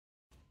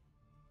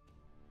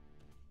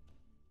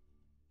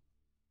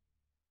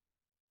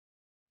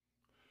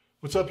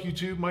What's up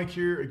YouTube? Mike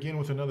here again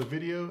with another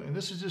video, and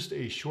this is just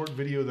a short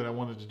video that I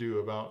wanted to do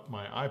about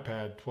my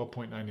iPad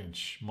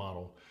 12.9-inch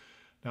model.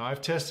 Now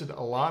I've tested a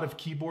lot of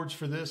keyboards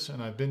for this,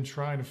 and I've been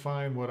trying to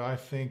find what I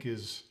think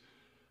is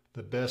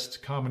the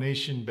best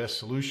combination, best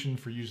solution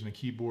for using a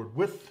keyboard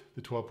with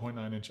the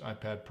 12.9-inch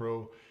iPad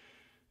Pro.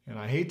 And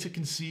I hate to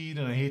concede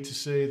and I hate to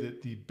say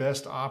that the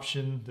best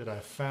option that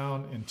I've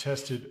found and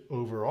tested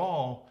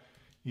overall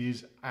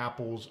is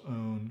Apple's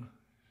own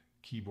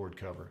keyboard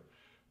cover.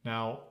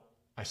 Now,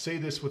 I say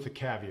this with a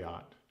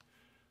caveat.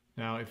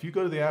 Now, if you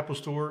go to the Apple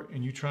Store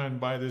and you try and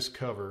buy this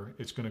cover,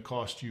 it's going to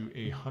cost you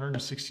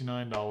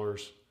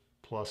 $169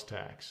 plus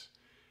tax.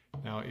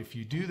 Now, if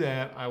you do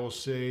that, I will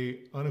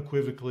say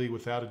unequivocally,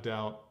 without a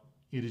doubt,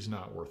 it is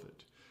not worth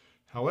it.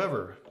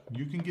 However,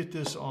 you can get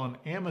this on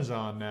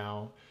Amazon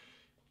now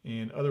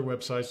and other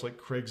websites like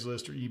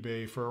Craigslist or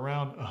eBay for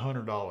around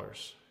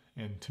 $100.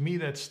 And to me,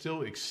 that's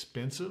still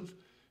expensive,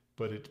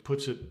 but it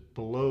puts it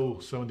below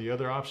some of the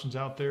other options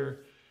out there.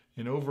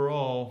 And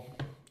overall,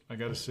 I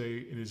gotta say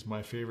it is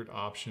my favorite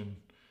option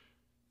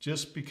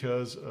just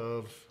because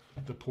of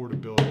the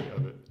portability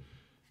of it.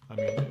 I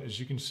mean, as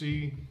you can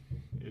see,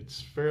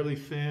 it's fairly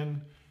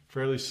thin,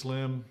 fairly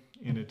slim,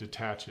 and it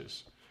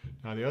detaches.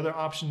 Now the other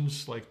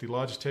options like the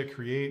Logitech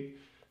Create,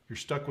 you're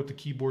stuck with the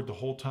keyboard the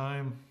whole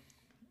time,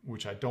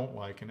 which I don't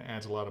like and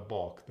adds a lot of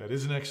bulk. That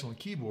is an excellent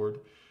keyboard.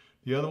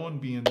 The other one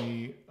being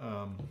the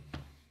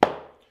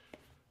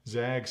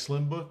Zag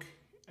Slimbook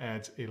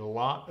adds a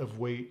lot of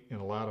weight and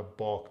a lot of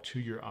bulk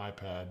to your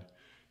iPad.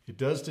 It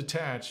does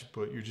detach,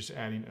 but you're just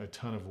adding a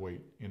ton of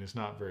weight and it's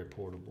not very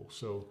portable.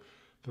 So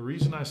the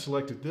reason I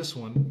selected this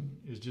one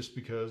is just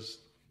because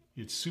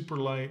it's super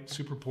light,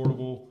 super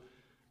portable,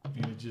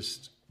 and it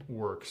just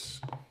works.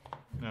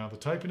 Now the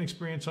typing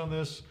experience on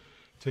this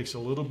takes a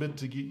little bit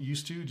to get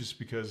used to just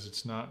because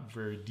it's not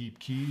very deep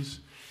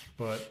keys,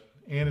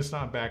 and it's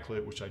not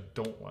backlit, which I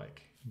don't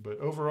like. But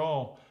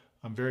overall,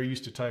 I'm very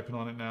used to typing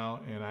on it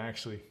now, and I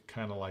actually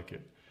kind of like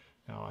it.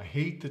 Now, I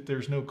hate that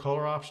there's no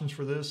color options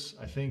for this.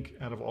 I think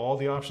out of all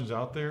the options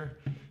out there,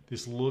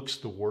 this looks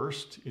the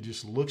worst. It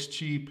just looks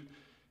cheap.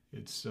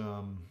 It's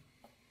kind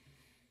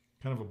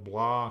of a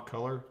blah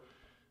color.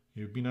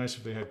 It would be nice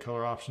if they had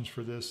color options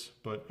for this,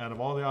 but out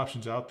of all the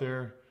options out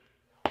there,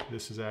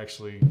 this is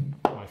actually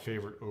my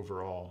favorite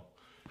overall.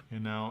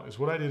 And now,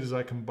 what I did is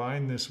I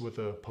combined this with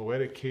a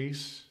Poetic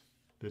case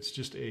that's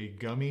just a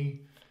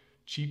gummy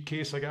cheap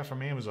case I got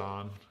from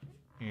Amazon.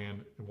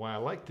 And why I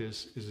like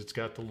this is it's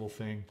got the little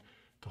thing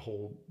to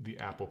hold the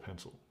Apple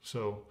Pencil.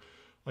 So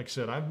like I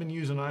said, I've been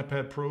using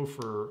iPad Pro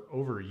for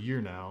over a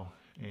year now,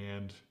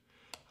 and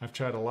I've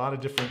tried a lot of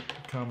different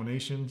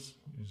combinations.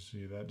 You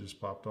see that just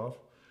popped off,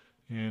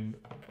 and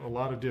a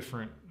lot of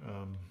different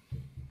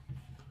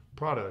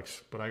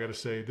products, but I gotta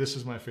say this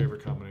is my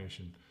favorite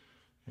combination,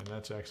 and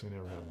that's actually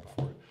never happened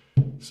before.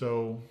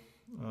 So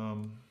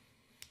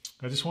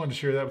I just wanted to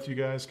share that with you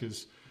guys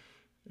because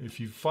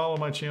if you follow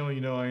my channel, you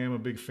know I am a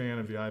big fan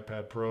of the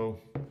iPad Pro,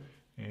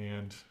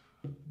 and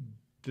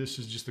this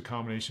is just the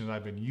combination that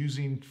I've been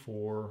using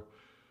for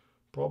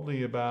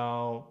probably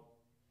about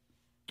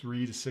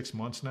 3 to 6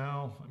 months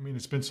now. I mean,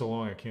 it's been so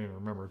long I can't even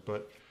remember,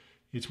 but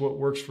it's what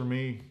works for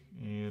me,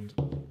 and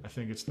I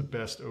think it's the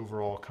best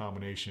overall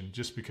combination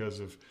just because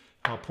of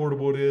how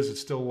portable it is. It's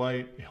still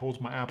light, it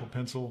holds my Apple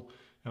Pencil,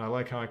 and I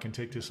like how I can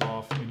take this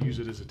off and use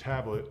it as a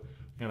tablet,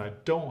 and I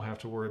don't have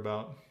to worry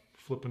about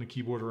flipping the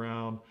keyboard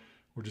around.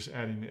 We're just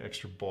adding the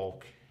extra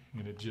bulk,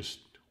 and it just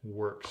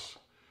works.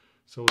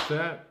 So with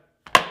that,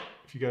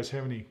 if you guys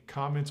have any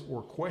comments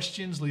or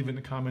questions, leave it in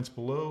the comments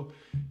below.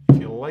 If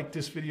you like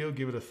this video,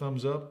 give it a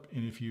thumbs up.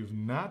 And if you've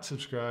not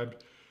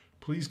subscribed,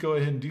 please go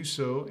ahead and do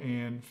so.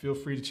 And feel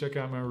free to check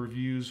out my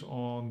reviews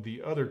on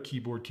the other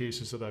keyboard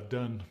cases that I've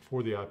done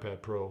for the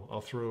iPad Pro.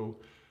 I'll throw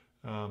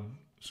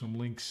some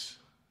links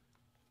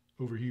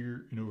over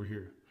here and over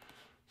here.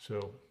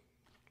 So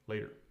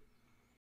later.